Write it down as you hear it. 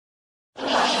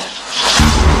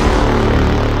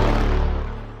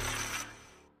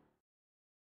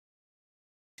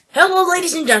Hello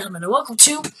ladies and gentlemen, and welcome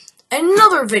to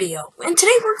another video. And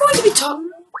today we're going to be talking...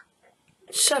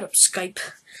 Shut up, Skype.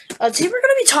 Today we're going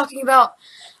to be talking about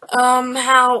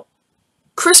how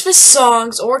Christmas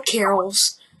songs or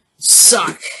carols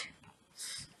suck.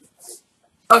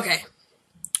 Okay.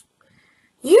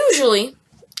 Usually...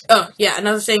 Oh, yeah,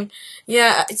 another thing.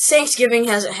 Yeah, Thanksgiving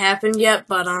hasn't happened yet,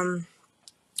 but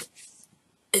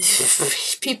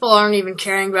people aren't even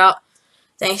caring about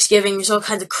Thanksgiving. There's all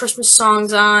kinds of Christmas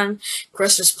songs on.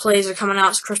 Christmas plays are coming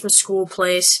out. It's Christmas school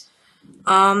plays.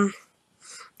 But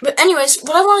anyways,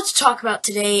 what I wanted to talk about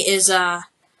today is how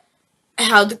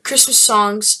the Christmas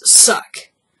songs suck.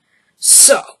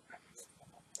 So,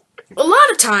 a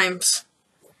lot of times,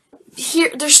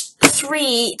 there's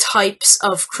three types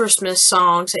of Christmas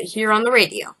songs that you hear on the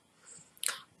radio.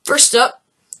 First up,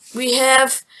 we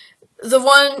have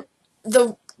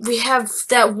we have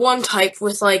that one type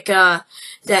with like the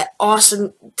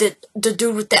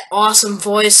dude with that awesome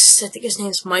voice. I think his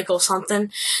name's Michael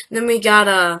something. And then we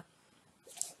got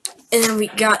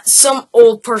some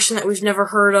old person that we've never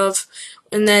heard of.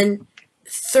 And then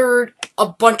third, a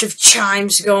bunch of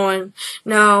chimes going.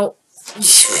 Now,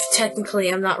 technically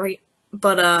I'm not right,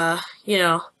 but you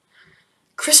know,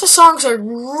 Christmas songs are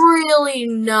really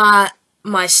not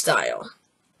my style.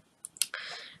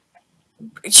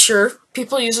 Sure,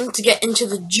 people use them to get into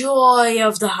the joy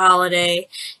of the holiday,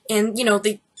 and, you know,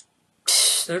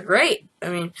 they're great. I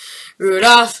mean,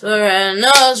 Rudolph the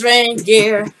red-nosed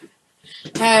reindeer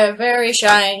had a very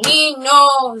shiny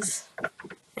nose.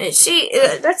 And see,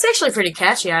 that's actually pretty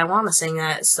catchy. I want to sing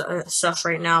that stuff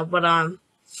right now, but,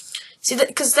 see,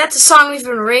 because that's a song we've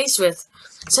been raised with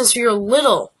since we were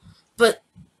little, but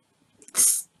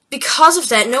because of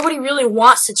that, nobody really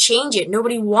wants to change it.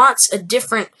 Nobody wants a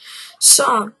different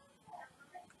song.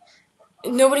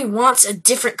 Nobody wants a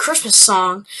different Christmas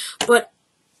song, but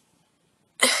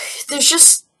there's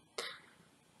just...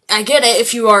 I get it,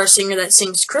 if you are a singer that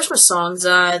sings Christmas songs,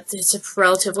 it's a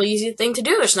relatively easy thing to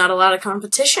do. There's not a lot of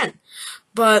competition.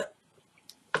 But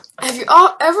have you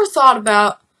ever thought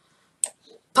about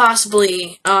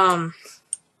possibly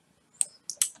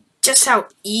just how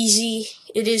easy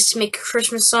it is to make a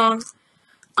Christmas song?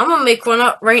 I'm gonna make one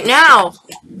up right now.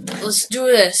 Let's do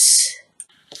this.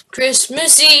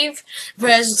 Christmas Eve,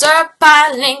 presents are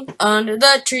piling under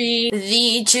the tree.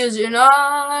 The children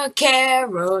are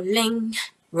caroling,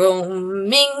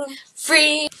 roaming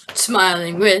free,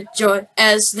 smiling with joy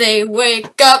as they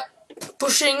wake up,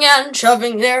 pushing and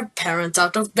shoving their parents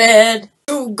out of bed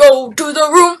to go to the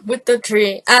room with the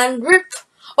tree and rip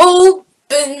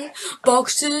open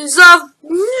boxes of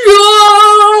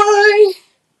joy.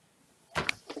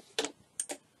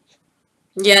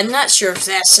 Yeah, I'm not sure if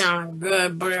that sounded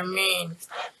good, but I mean,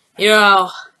 you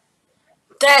know,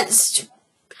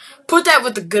 put that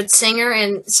with a good singer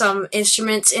and some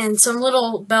instruments and some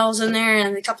little bells in there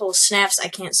and a couple of snaps. I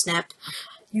can't snap.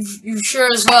 You sure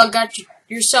as well got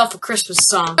yourself a Christmas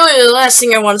song. Really, the last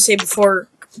thing I want to say before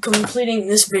completing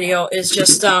this video is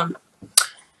just, the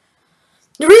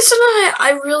reason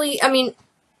I mean,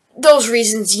 those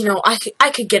reasons, you know, I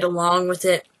could get along with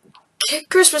it.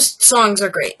 Christmas songs are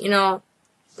great, you know.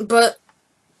 But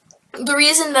the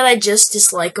reason that I just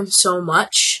dislike them so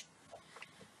much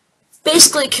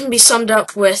basically can be summed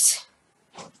up with,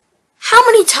 how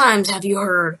many times have you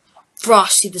heard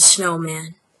Frosty the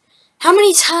Snowman? How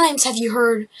many times have you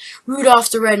heard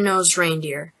Rudolph the Red-Nosed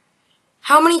Reindeer?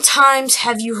 How many times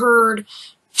have you heard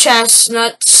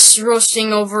chestnuts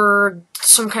roasting over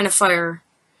some kind of fire?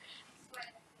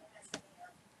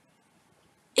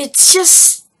 It's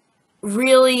just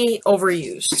really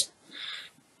overused.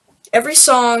 Every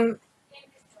song,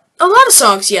 a lot of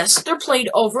songs, yes, they're played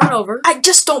over and over. I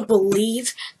just don't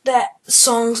believe that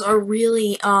songs are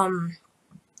really, I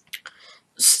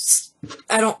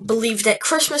don't believe that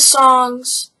Christmas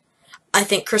songs, I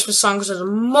think Christmas songs are the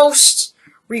most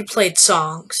replayed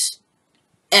songs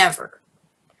ever.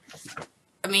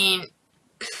 I mean,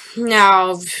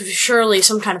 now, surely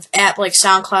some kind of app like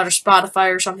SoundCloud or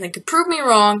Spotify or something could prove me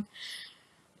wrong,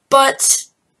 but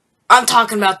I'm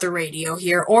talking about the radio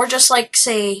here, or just like,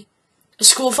 say, a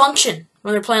school function,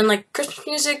 when they're playing like Christmas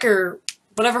music or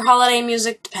whatever holiday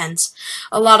music, depends.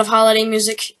 A lot of holiday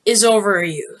music is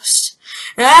overused.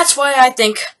 And that's why I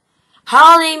think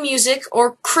holiday music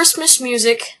or Christmas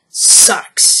music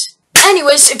sucks.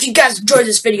 Anyways, if you guys enjoyed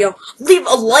this video, leave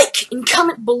a like and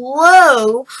comment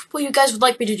below what you guys would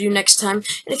like me to do next time.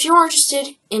 And if you are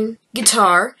interested in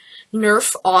guitar,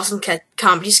 Nerf awesome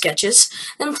comedy sketches,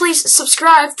 then please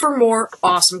subscribe for more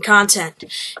awesome content.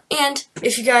 And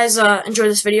if you guys enjoyed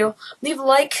this video, leave a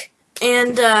like,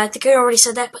 and I think I already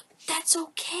said that, but that's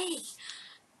okay.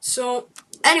 So,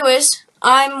 Anyways,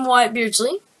 I'm Wyatt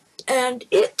Beardsley, and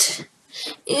it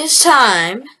is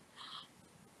time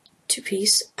to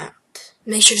peace out.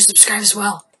 Make sure to subscribe as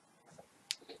well.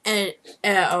 And,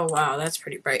 oh wow, that's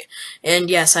pretty bright. And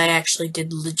yes, I actually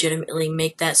did legitimately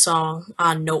make that song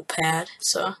on Notepad,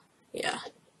 so, yeah.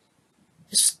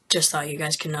 Just thought you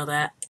guys could know that.